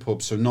chain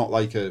pub, so not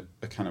like a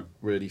kind of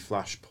really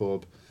flash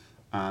pub,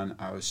 and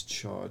I was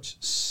charged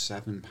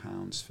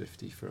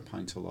 £7.50 for a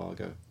pint of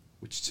lager,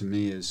 which to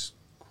me is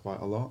quite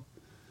a lot.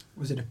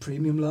 Was it a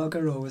premium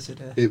lager or was it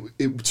a... To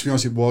be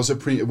honest, it was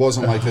it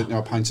wasn't like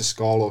a pint of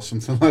Skol or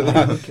something like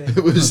that. Okay.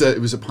 It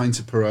was a pint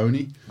of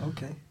Peroni,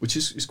 Okay. which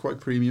is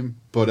quite premium.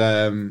 But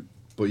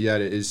yeah,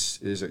 it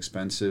is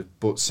expensive.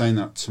 But saying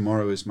that,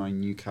 tomorrow is my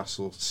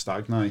Newcastle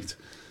Stag Night.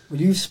 Well,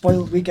 you've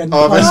spoiled weekend.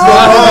 Oh, plans.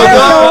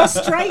 Oh,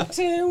 strike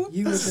two.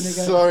 You were going to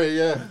get... Sorry,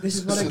 yeah. This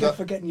is what So I get that-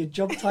 for getting your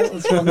job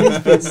titles from me.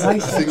 It's been I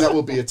nice. think that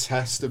will be a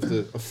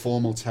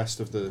formal test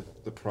of the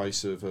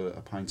price of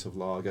a pint of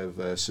lager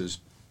versus,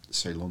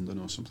 say, London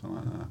or something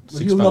like that.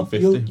 Well, you'll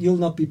 £6.50.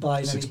 not be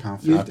buying any.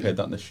 £6.50. You- I paid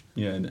that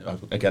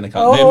again, I can't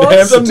Oh, name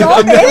names. I'm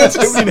stop naming it.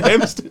 too many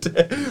names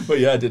today. But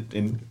yeah, I did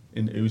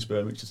in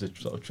Ousburn, which is a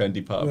sort of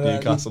trendy part of Well,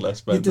 Newcastle. I You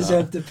spent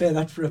deserve to pay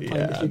that for a pint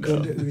Yeah, if you go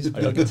I to know. Ousburn I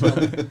as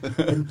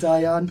well. And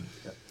Diane,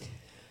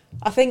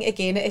 I think,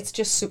 again, it's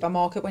just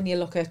supermarket when you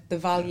look at the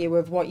value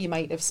of what you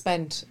might have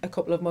spent a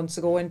couple of months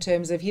ago, in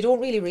terms of, you don't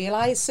really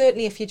realise,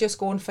 certainly if you're just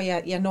going for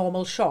your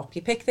normal shop,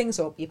 you pick things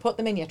up, you put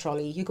them in your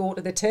trolley, you go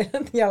to the till,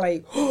 and you're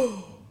like,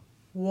 oh,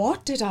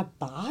 what did I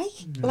buy?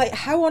 Like,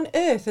 how on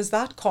earth has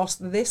that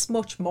cost this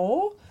much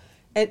more?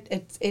 It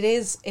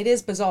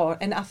is bizarre.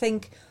 And I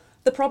think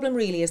the problem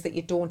really is that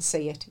you don't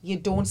see it. You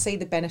don't see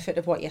the benefit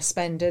of what you're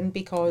spending,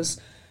 because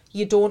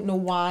you don't know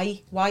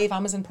why have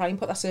Amazon Prime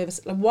put their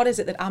service, like, what is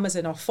it that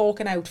Amazon are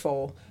forking out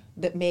for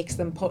that makes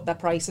them put their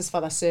prices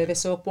for their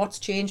service up? What's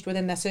changed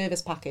within their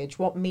service package?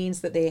 What means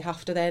that they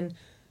have to then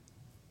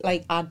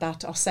like add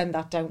that or send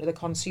that down to the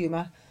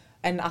consumer?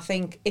 And I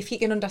think if you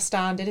can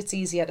understand it, it's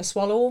easier to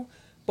swallow.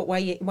 But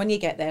when you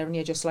get there and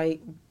you're just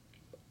like,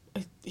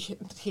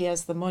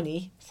 here's the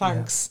money,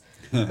 thanks.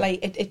 Yeah.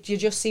 Like you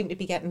just seem to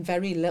be getting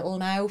very little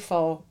now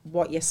for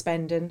what you're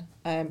spending.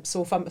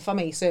 So for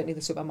me, certainly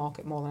the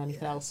supermarket more than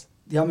anything else.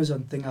 the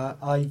Amazon thing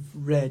I've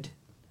read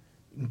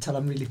until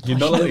I'm really You're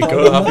not passionate letting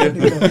go, about have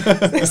it. you?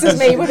 This is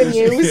me with the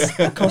news.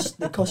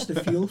 The cost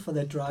of fuel for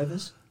their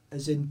drivers,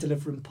 as in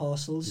delivering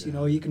parcels. Yeah. You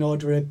know, you can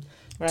order a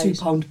Right.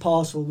 £2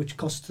 parcel, which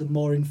costs them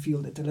more in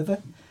fuel to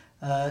deliver.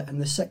 And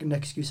the second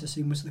excuse I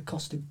seen was the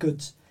cost of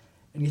goods.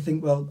 And you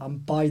think, well, I'm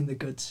buying the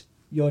goods.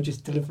 you're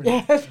just delivering.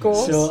 Yeah, of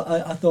course. So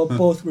I thought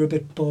both were a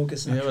bit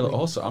bogus. Yeah, Actually. well,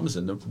 also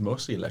Amazon are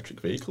mostly electric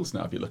vehicles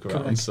now. If you look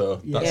around, Correct. so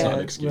that's Yeah. not an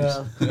excuse.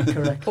 Well,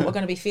 correct. But we're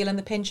going to be feeling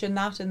the pinch in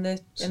that in the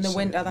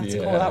winter. That's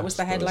Yeah, that was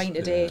the I suppose, headline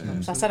today.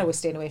 yeah. So I said I was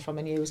staying away from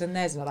the news, and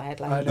there's another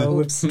headline. I know,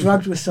 Oops. we've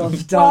dragged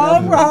ourselves down. Oh,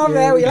 haven't we? well,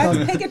 there we can't-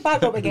 let's pick it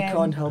back up we again.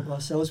 can't help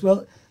ourselves.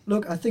 Well,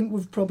 look, I think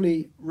we've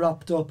probably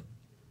wrapped up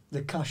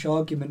the cash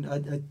argument.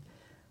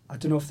 I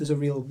don't know if there's a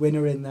real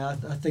winner in there.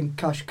 I think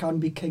cash can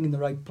be king in the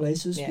right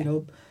places. Yeah. You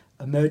know,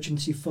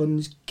 emergency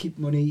funds, keep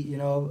money. You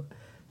know,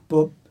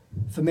 but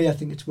for me, I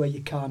think it's where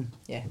you can.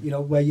 Yeah. You know,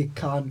 where you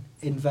can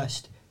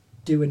invest,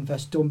 do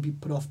invest. Don't be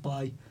put off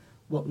by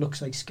what looks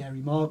like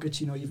scary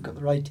markets. You know, you've got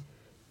the right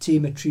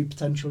team at True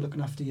Potential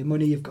looking after your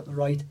money. You've got the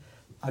right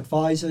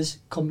advisors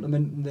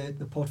complementing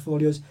the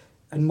portfolios,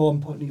 and more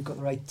importantly, you've got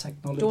the right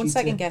technology. Don't to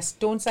second guess.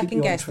 Don't keep you second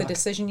on guess the track.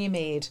 decision you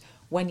made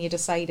when you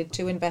decided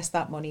to invest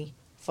that money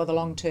for the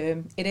long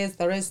term.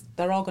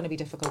 There are going to be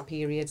difficult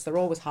periods. There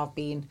always have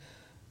been.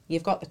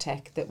 You've got the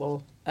tech that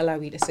will allow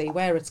you to see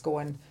where it's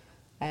going.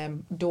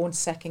 Don't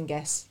second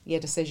guess your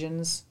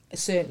decisions.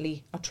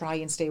 Certainly, or try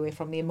and stay away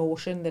from the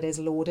emotion that is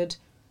loaded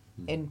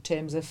in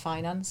terms of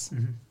finance.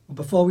 Well,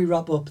 before we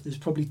wrap up, there's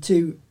probably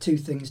two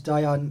things.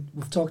 Diane,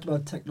 we've talked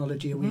about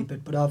technology a wee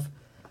bit, but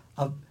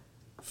I've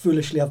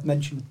foolishly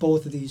mentioned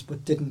both of these,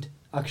 but didn't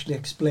actually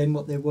explain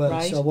what they were.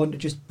 Right. So I want to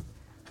just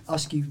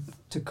ask you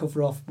to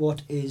cover off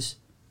what is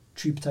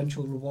True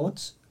Potential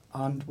Rewards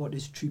and what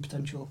is True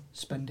Potential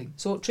Spending.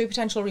 So True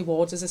Potential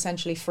Rewards is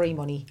essentially free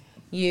money.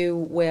 You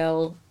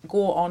will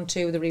go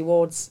onto the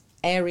rewards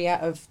area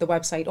of the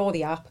website or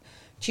the app,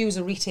 choose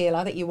a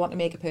retailer that you want to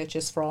make a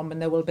purchase from,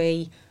 and there will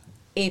be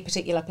a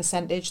particular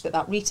percentage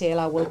that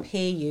retailer will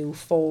pay you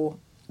for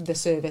the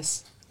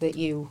service that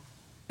you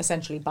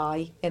essentially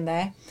buy in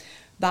there.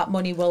 That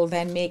money will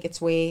then make its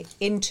way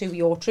into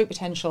your True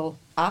Potential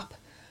app,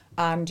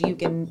 and you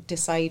can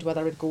decide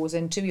whether it goes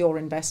into your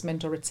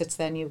investment or it sits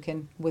there and you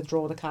can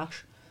withdraw the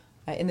cash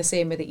in the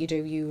same way that you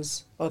do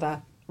use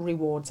other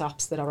rewards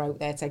apps that are out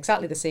there. It's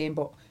exactly the same,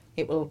 but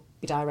it will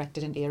be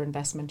directed into your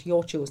investment,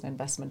 your chosen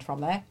investment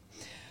from there.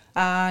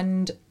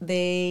 And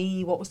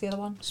what was the other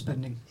one?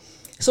 Spending.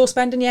 So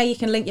spending, yeah, you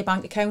can link your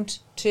bank account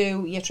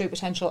to your True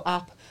Potential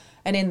app,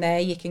 and in there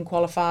you can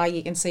qualify,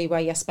 you can see where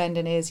your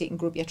spending is, you can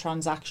group your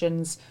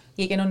transactions,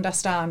 you can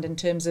understand in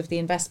terms of the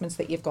investments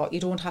that you've got. You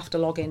don't have to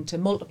log into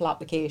multiple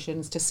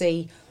applications to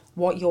see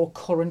what your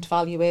current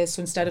value is.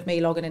 So instead of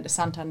me logging into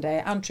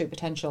Santander and True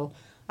Potential,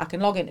 I can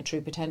log into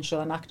True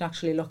Potential and I can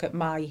actually look at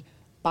my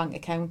bank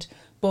account.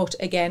 But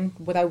again,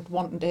 without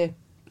wanting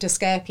to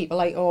scare people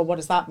like, oh, what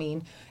does that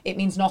mean? It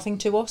means nothing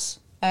to us.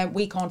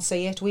 We can't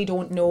see it. We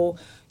don't know.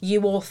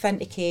 You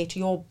authenticate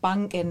your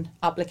banking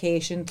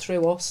application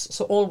through us.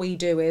 So all we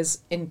do is,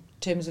 in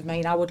terms of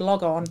mine, I would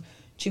log on,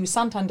 choose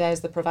Santander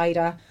as the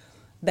provider.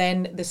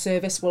 Then the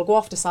service will go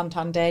off to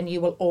Santander and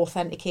you will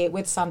authenticate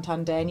with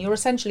Santander. And you're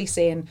essentially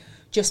saying,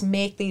 just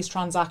make these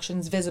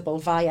transactions visible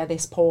via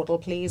this portal,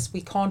 please.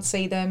 We can't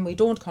see them. We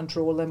don't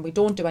control them. We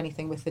don't do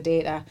anything with the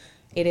data.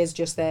 It is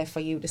just there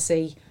for you to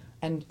see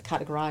and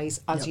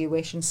categorise as you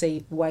wish and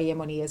see where your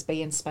money is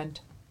being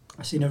spent.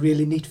 I've seen a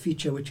really neat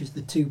feature, which is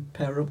the two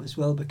pair up as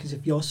well, because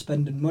if you're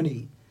spending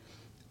money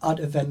at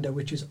a vendor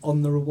which is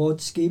on the reward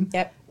scheme,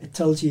 Yep. it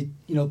tells you,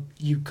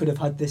 you could have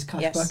had this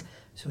cash Yes. back.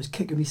 So I was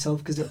kicking myself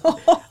because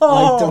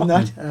I'd done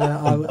that.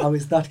 I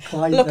was that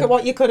client. Look at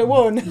what you could have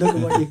won. Look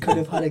at what you could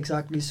have had,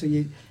 exactly. So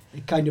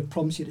it kind of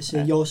prompts you to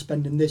say, you're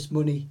spending this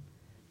money.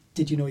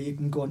 Did you know you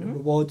can go on to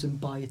rewards and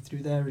buy it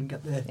through there and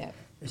get the,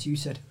 as you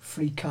said,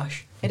 free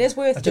cash? It is I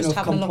worth don't just know if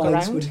having a look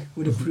compliance around.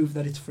 would approve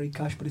that it's free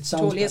cash, but it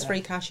sounds Totally is better.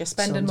 free cash. You're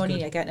spending Sounds money,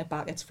 good. you're getting it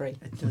back, it's free.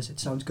 It does. It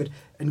sounds good.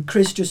 And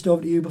Chris, just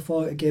over to you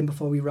before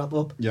we wrap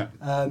up. Yeah.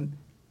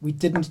 We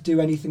didn't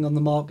do anything on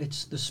the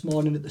markets this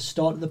morning at the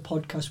start of the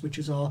podcast, which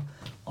is our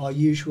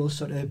usual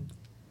sort of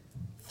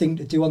thing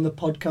to do on the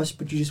podcast.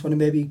 But you just want to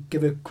maybe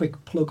give a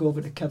quick plug over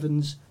to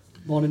Kevin's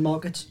morning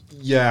markets.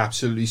 Yeah,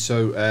 absolutely.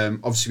 So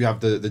obviously we have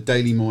the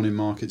daily morning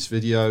markets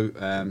video.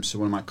 So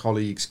one of my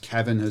colleagues,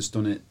 Kevin, has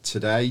done it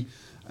today.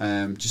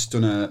 Just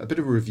done a bit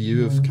of a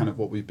review of kind of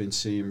what we've been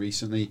seeing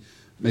recently.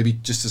 Maybe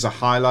just as a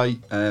highlight,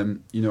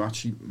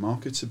 actually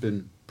markets have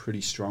been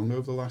pretty strong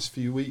over the last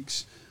few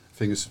weeks.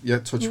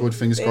 Touch wood,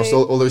 fingers crossed,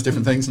 all those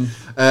different things.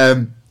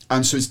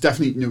 And so it's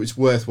definitely, it's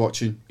worth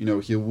watching.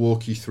 He'll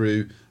walk you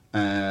through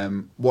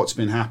what's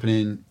been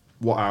happening,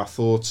 what our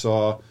thoughts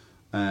are.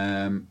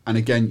 And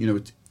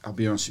again, I'll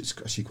be honest, it's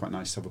actually quite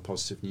nice to have a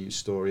positive news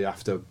story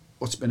after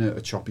what's been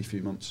a choppy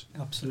few months.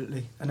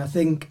 Absolutely. And I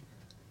think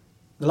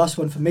the last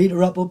one for me to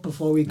wrap up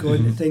before we go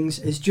into things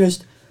is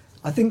just,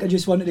 I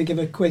just wanted to give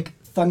a quick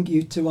thank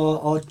you to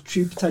our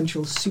True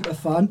Potential super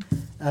fan,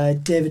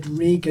 David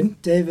Regan.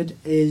 David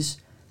is,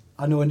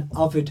 I know, an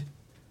avid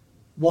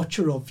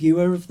watcher or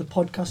viewer of the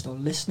podcast or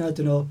listener. I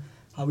don't know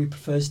how he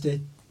prefers to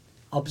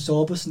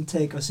absorb us and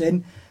take us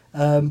in.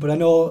 But I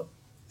know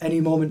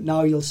any moment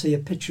now you'll see a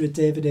picture of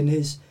David in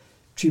his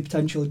True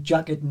Potential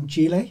jacket and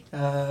gilet,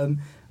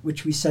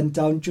 which we sent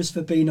down just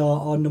for being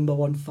our number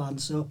one fan.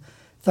 So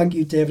thank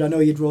you, David. I know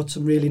you'd wrote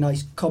some really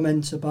nice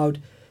comments about,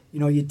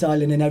 you're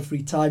dialing in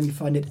every time. You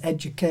find it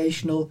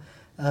educational,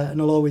 and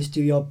you'll always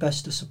do your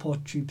best to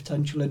support True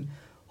Potential. And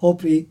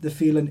hopefully the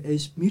feeling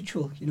is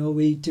mutual.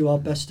 We do our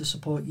best to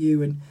support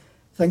you, and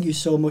thank you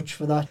so much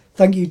for that.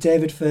 Thank you,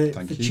 David, for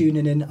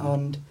tuning in,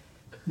 and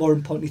more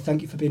importantly,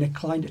 thank you for being a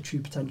client at True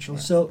Potential.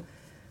 So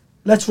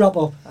let's wrap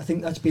up. I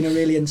think that's been a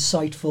really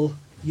insightful,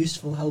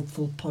 useful,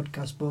 helpful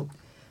podcast, but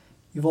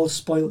you've all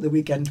spoiled the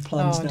weekend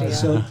plans now. Dear.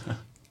 So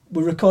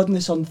we're recording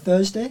this on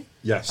Thursday.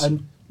 Yes.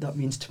 And that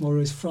means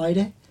tomorrow is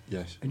Friday.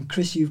 Yes. And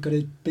Chris, you've got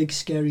a big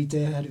scary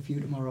day ahead of you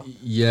tomorrow.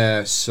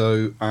 Yeah,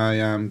 so I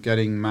am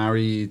getting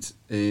married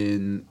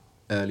in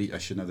early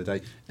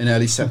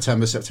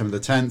September, September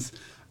the 10th.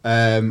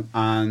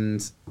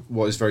 And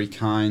what is very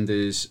kind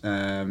is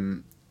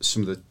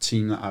some of the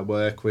team that I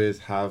work with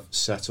have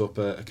set up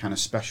a kind of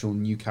special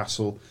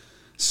Newcastle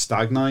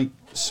stag night.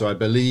 So I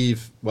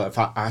believe, well, in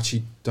fact, I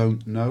actually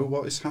don't know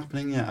what is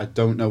happening yet. I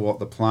don't know what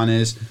the plan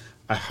is.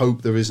 I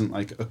hope there isn't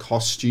like a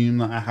costume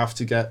that I have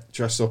to get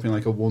dressed up in,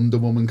 like a Wonder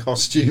Woman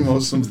costume or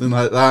something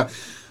like that.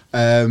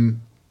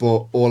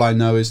 But all I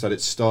know is that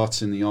it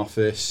starts in the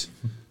office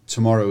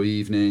tomorrow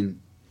evening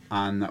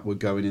and that we're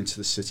going into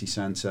the city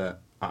centre.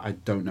 I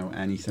don't know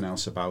anything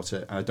else about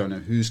it. I don't know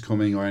who's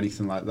coming or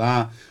anything like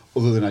that,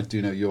 other than I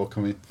do know you're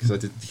coming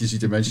because you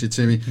did mention it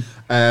to me.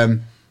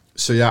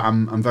 So yeah,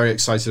 I'm very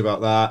excited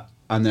about that.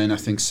 And then I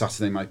think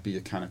Saturday might be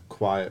a kind of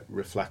quiet,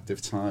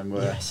 reflective time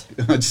where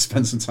I just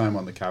spend some time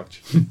on the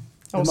couch.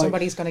 Oh,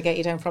 somebody's going to get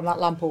you down from that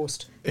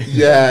lamppost.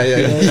 Yeah.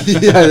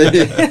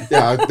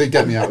 They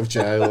get me out of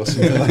jail or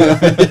something like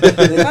that.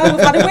 Well,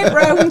 we've had a whip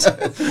round.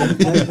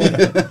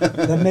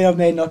 There may or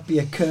may not be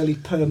a curly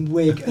perm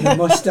wig and a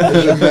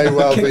moustache. It may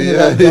well be,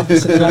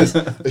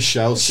 a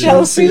shell suit.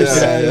 Shell suit.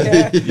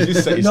 Yeah. You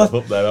just set yourself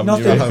up there, haven't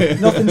you?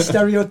 Nothing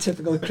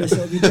stereotypical, Chris.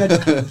 It'll be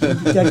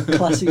dead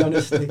classy,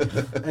 honestly.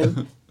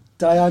 And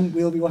Diane,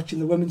 we'll be watching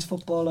the women's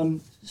football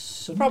on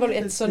Sunday. Probably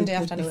it's Sunday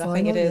afternoon, final, I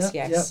think it is,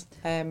 yeah, yes.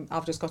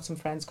 I've just got some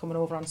friends coming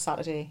over on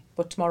Saturday,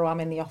 but tomorrow I'm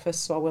in the office,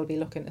 so I will be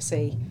looking to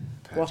see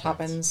what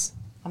happens.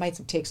 I might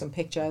take some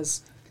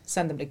pictures,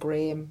 send them to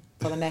Graham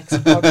for the next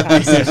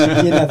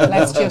podcast.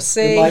 Let's just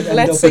see.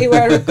 Let's see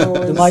where it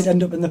goes. They might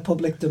end up in the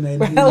public domain.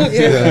 Well,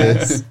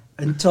 yes.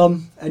 And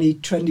Tom, any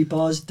trendy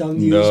bars down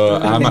the No,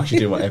 I'm actually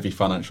doing what every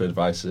financial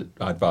advisor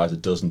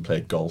does and play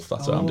golf.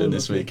 That's what I'm doing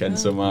this weekend.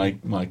 So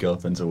my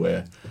girlfriend's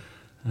away.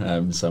 So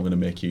I'm going to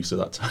make use of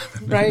that time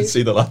and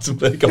see the lads and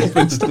play golf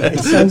instead.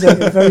 It sounds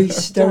like a very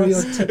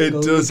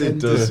stereotypical. It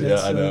does.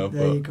 Yeah, I know.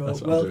 There you go.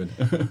 That's what I'm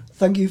doing.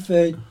 Thank you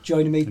for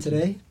joining me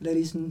today,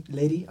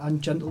 lady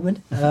and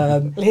gentlemen.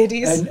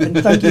 Ladies. And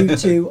thank you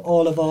to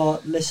all of our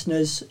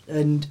listeners.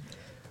 And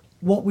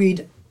what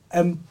we'd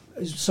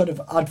sort of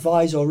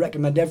advise or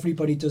recommend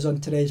everybody does on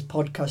today's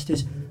podcast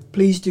is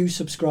please do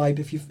subscribe.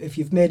 If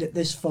you've made it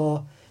this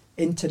far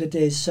into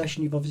today's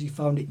session, you've obviously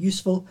found it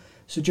useful.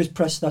 So just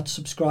press that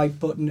subscribe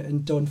button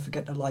and don't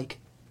forget to like.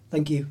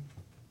 Thank you.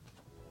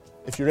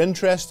 If you're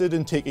interested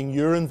in taking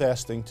your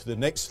investing to the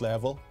next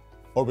level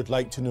or would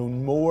like to know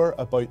more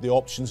about the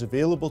options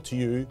available to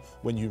you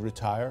when you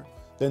retire,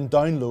 then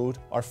download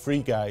our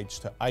free guides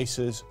to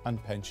ISAs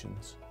and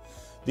pensions.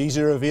 These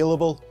are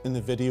available in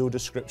the video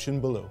description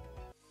below.